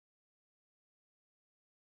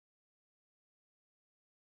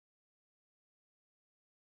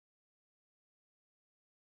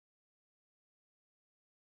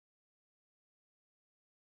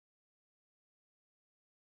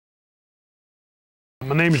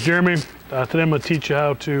My name is Jeremy. Today I'm going to teach you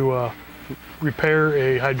how to repair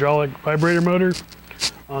a hydraulic vibrator motor.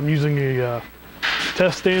 I'm using a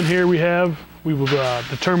test stand here we have. We will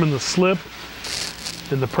determine the slip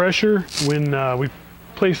and the pressure. When we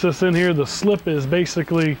place this in here, the slip is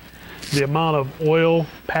basically the amount of oil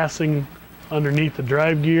passing underneath the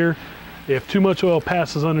drive gear. If too much oil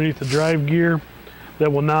passes underneath the drive gear,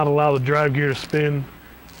 that will not allow the drive gear to spin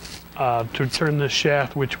to turn this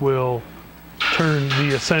shaft, which will turn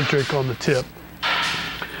the eccentric on the tip.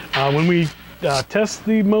 When we test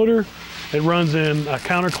the motor, it runs in a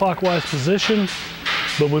counterclockwise position,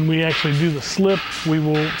 but when we actually do the slip, we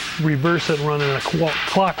will reverse it and run in a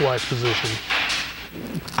clockwise position.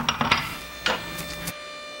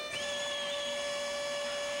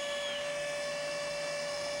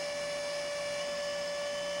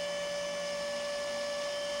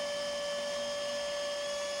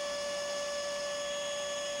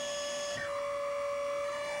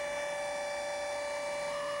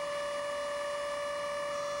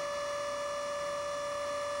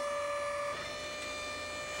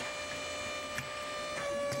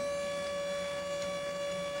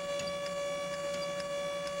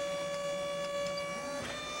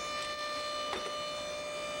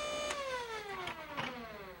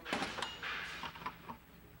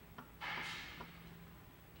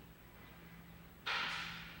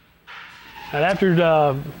 And after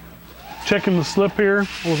checking the slip here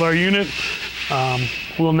with our unit,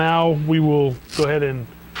 we will go ahead and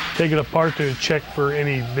take it apart to check for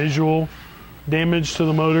any visual damage to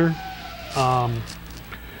the motor.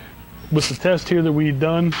 With the test here that we've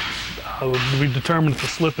done, we determined the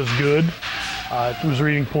slip is good. It was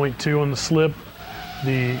reading 0.2 on the slip.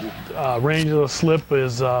 The range of the slip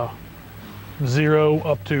is 0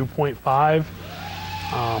 up to 0.5.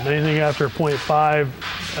 Anything after 0.5,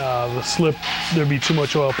 the slip, there'd be too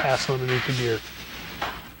much oil passing underneath the gear.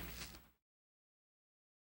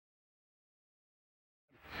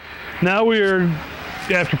 Now we are,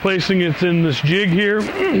 after placing it in this jig here,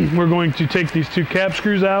 we're going to take these two cap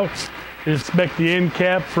screws out and inspect the end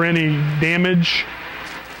cap for any damage.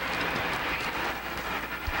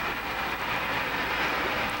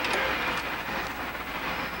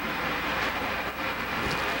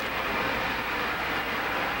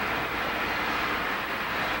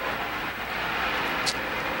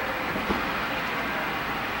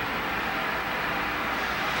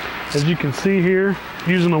 As you can see here,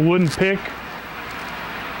 using a wooden pick,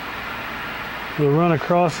 we'll run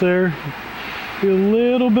across there. Be a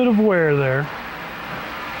little bit of wear there,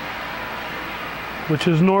 which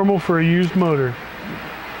is normal for a used motor.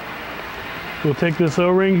 We'll take this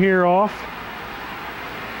O-ring here off,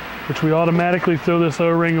 which we automatically throw this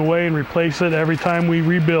O-ring away and replace it every time we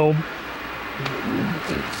rebuild.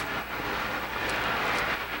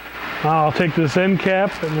 I'll take this end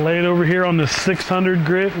cap and lay it over here on this 600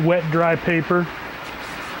 grit wet dry paper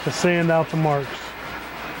to sand out the marks.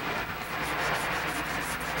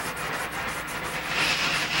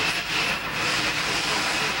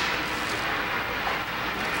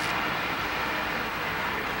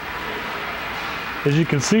 As you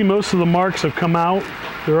can see, most of the marks have come out.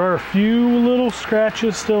 There are a few little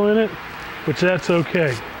scratches still in it, which that's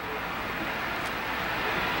okay.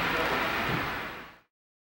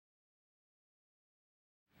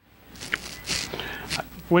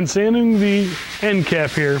 When sanding the end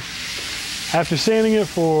cap here, after sanding it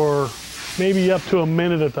for maybe up to a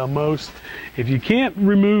minute at the most, if you can't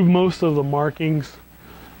remove most of the markings,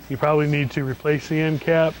 you probably need to replace the end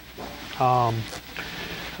cap.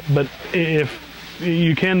 But if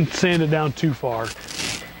you can sand it down too far.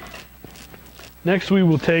 Next, we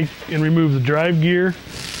will take and remove the drive gear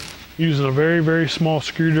using a very, very small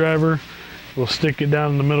screwdriver. We'll stick it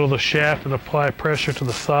down in the middle of the shaft and apply pressure to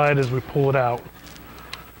the side as we pull it out.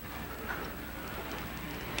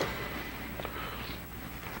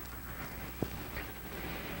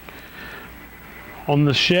 On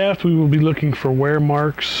the shaft, we will be looking for wear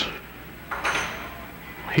marks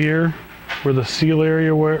here where the seal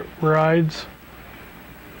area rides.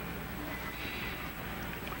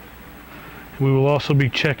 We will also be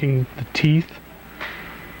checking the teeth.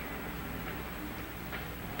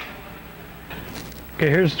 Okay,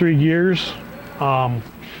 here's 3 gears.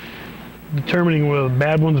 Determining whether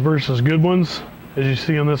bad ones versus good ones. As you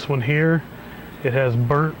see on this one here, it has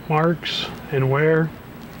burnt marks and wear.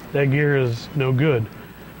 That gear is no good.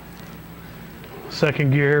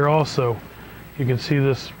 Second gear here also, you can see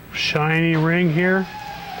this shiny ring here.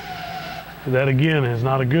 That again is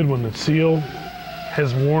not a good one. The seal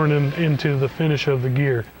has worn into the finish of the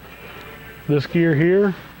gear. This gear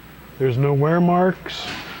here, there's no wear marks,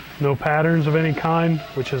 no patterns of any kind,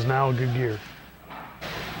 which is now a good gear.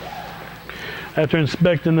 After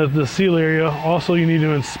inspecting the seal area, also you need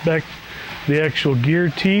to inspect the actual gear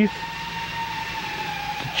teeth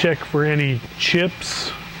to check for any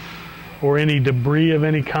chips or any debris of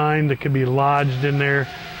any kind that could be lodged in there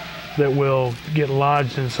that will get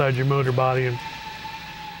lodged inside your motor body.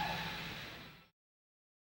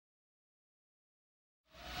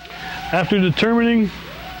 After determining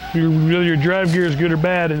whether your drive gear is good or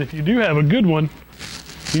bad, and if you do have a good one,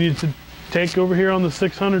 you need to take over here on the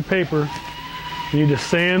 600 paper, you need to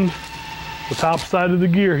sand the top side of the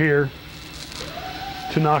gear here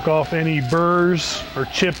to knock off any burrs or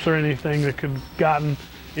chips or anything that could have gotten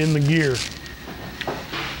in the gear.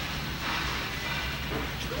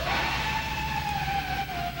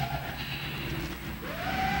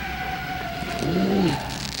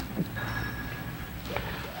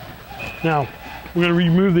 Now, we're going to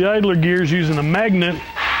remove the idler gears using a magnet.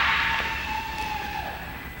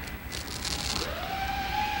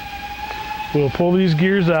 We'll pull these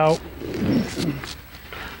gears out.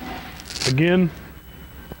 Again,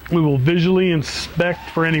 we will visually inspect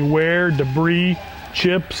for any wear, debris,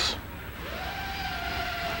 chips.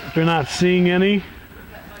 If they're not seeing any,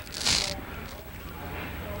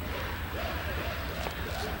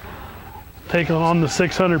 take it on the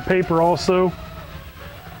 600 paper also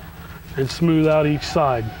and smooth out each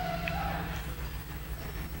side.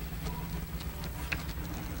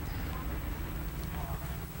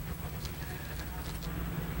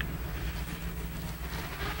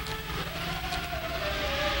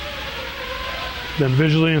 Then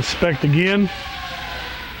visually inspect again.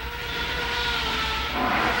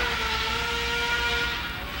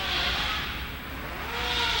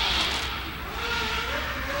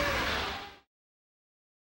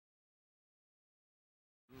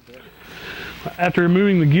 After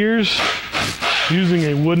removing the gears, using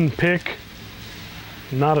a wooden pick,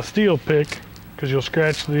 not a steel pick, because you'll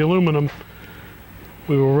scratch the aluminum,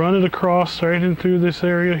 we will run it across right in through this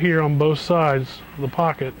area here on both sides of the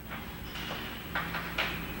pocket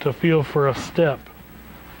to feel for a step.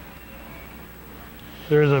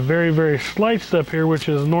 There is a very, very slight step here, which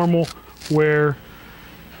is normal wear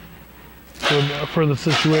for the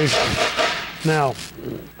situation. Now,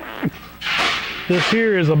 this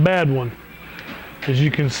here is a bad one. As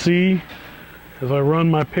you can see, as I run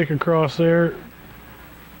my pick across there,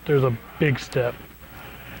 there's a big step.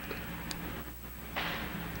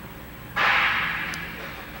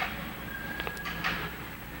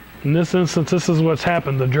 In this instance, this is what's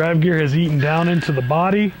happened. The drive gear has eaten down into the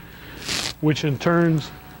body, which in turn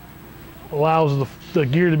allows the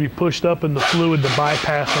gear to be pushed up and the fluid to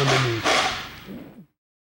bypass underneath.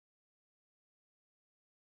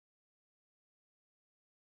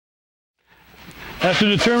 After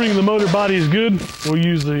determining the motor body is good, we'll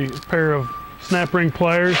use a pair of snap ring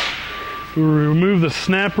pliers. We will remove the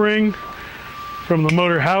snap ring from the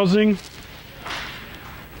motor housing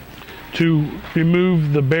to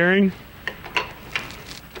remove the bearing.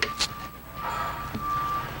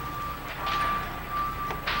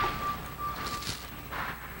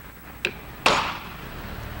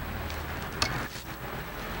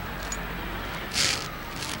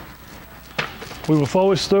 We will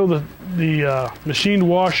always throw the machined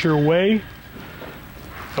washer away.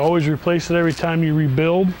 Always replace it every time you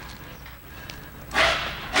rebuild.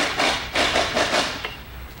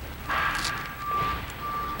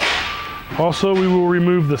 Also, we will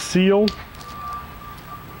remove the seal.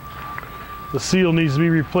 The seal needs to be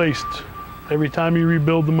replaced every time you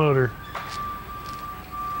rebuild the motor.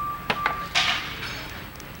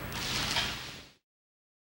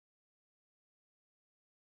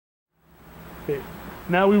 Okay,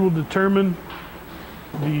 now we will determine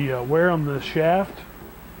the wear on the shaft.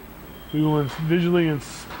 We will visually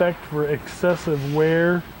inspect for excessive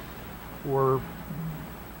wear or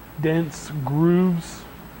dense grooves,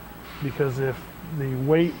 because if the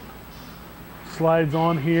weight slides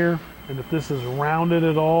on here and if this is rounded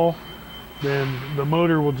at all, then the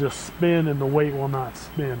motor will just spin and the weight will not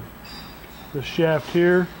spin. The shaft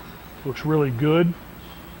here looks really good.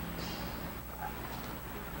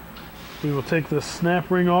 We will take the snap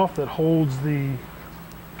ring off that holds the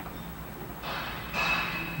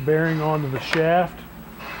bearing onto the shaft.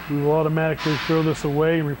 We will automatically throw this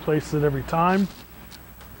away and replace it every time.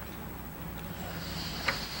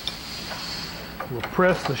 We'll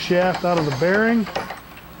press the shaft out of the bearing.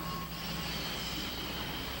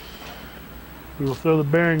 We will throw the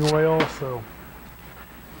bearing away also.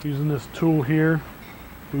 Using this tool here,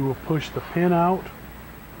 we will push the pin out.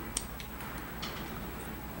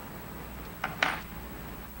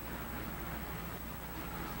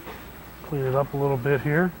 Clean it up a little bit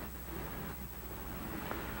here.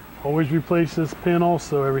 Always replace this pin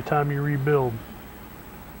also every time you rebuild.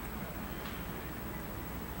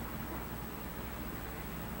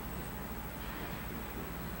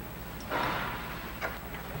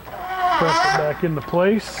 Press it back into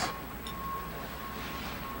place.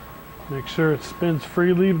 Make sure it spins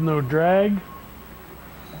freely with no drag.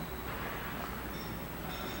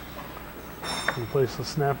 And place the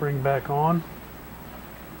snap ring back on.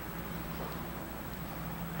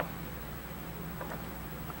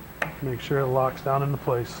 Make sure it locks down into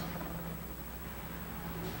place.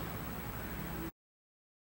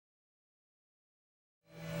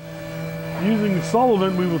 Using a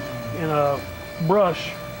solvent, we would, in a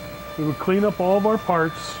brush, we would clean up all of our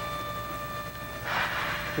parts,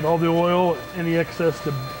 get all the oil, any excess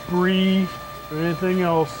debris, or anything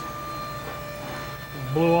else,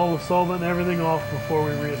 blow all the solvent and everything off before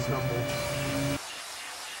we reassemble.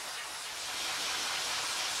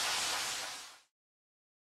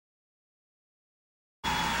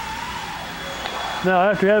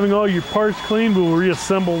 Now, after having all your parts cleaned, we will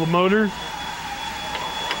reassemble the motor.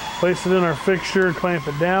 Place it in our fixture and clamp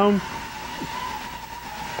it down.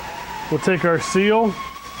 We'll take our seal.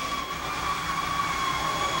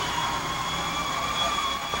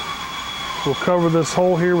 We'll cover this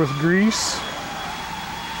hole here with grease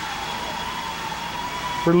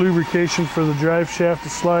for lubrication for the drive shaft to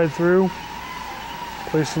slide through.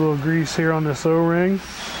 Place a little grease here on this O-ring.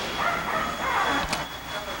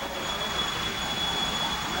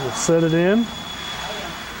 We'll set it in.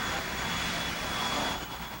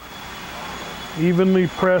 Evenly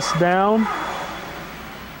press down.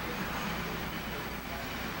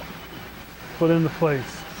 Put into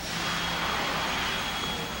place.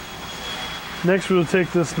 Next we'll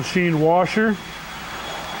take this machine washer,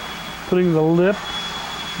 putting the lip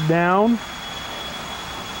down.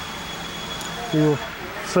 We will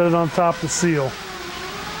set it on top of the seal.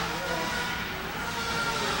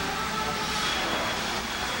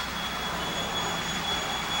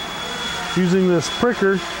 Using this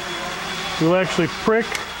pricker, we'll actually prick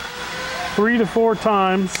 3 to 4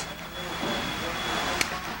 times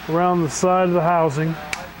around the side of the housing.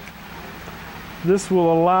 This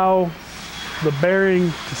will allow the bearing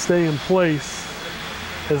to stay in place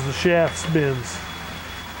as the shaft spins.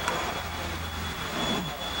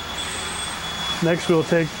 Next we'll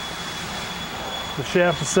take the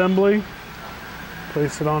shaft assembly,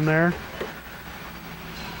 place it on there.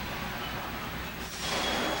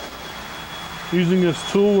 Using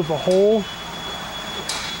this tool with a hole,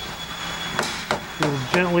 we'll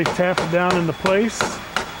gently tap it down into place.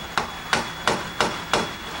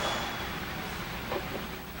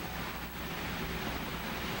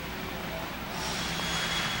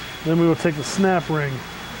 Then we will take the snap ring,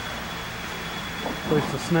 place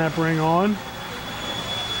the snap ring on.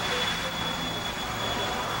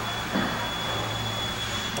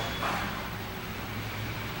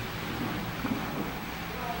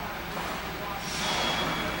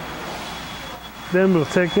 Then we'll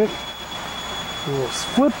take it, we'll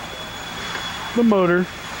flip the motor,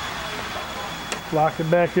 lock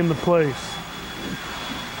it back into place.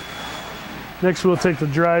 Next we'll take the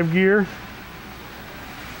drive gear,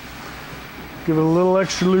 give it a little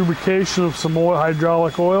extra lubrication of some oil,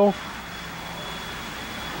 hydraulic oil.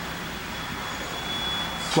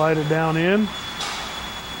 Slide it down in.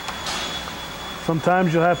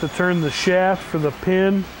 Sometimes you'll have to turn the shaft for the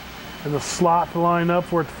pin and the slot to line up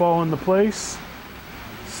for it to fall into place.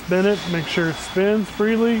 Spin it, make sure it spins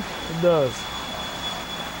freely. It does.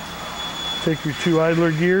 Take your 2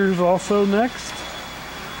 idler gears also next.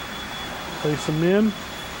 Place them in.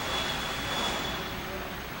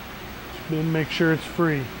 Spin, make sure it's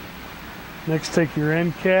free. Next, take your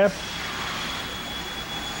end cap,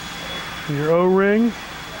 your O-ring.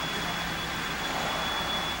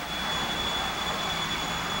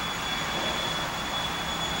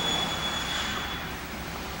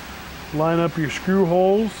 Line up your screw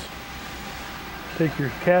holes. Take your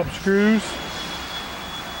cap screws.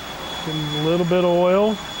 Give them a little bit of oil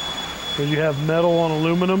because you have metal on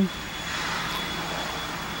aluminum.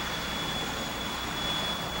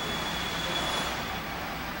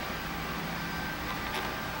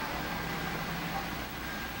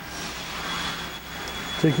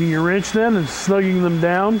 Taking your wrench then and snugging them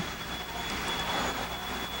down.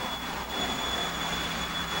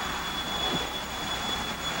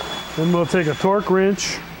 Then we'll take a torque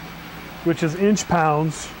wrench, which is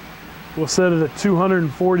inch-pounds. We'll set it at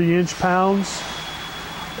 240 inch-pounds.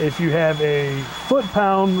 If you have a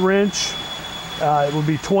foot-pound wrench, it will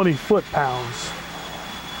be 20 foot-pounds.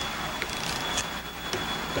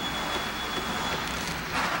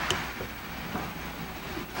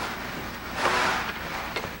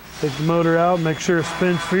 Take the motor out, make sure it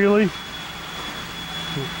spins freely.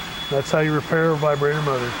 That's how you repair a vibrator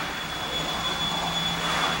motor.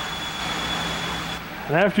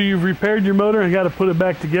 And after you've repaired your motor and got to put it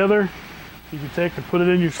back together, you can take and put it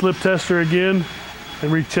in your slip tester again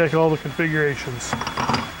and recheck all the configurations.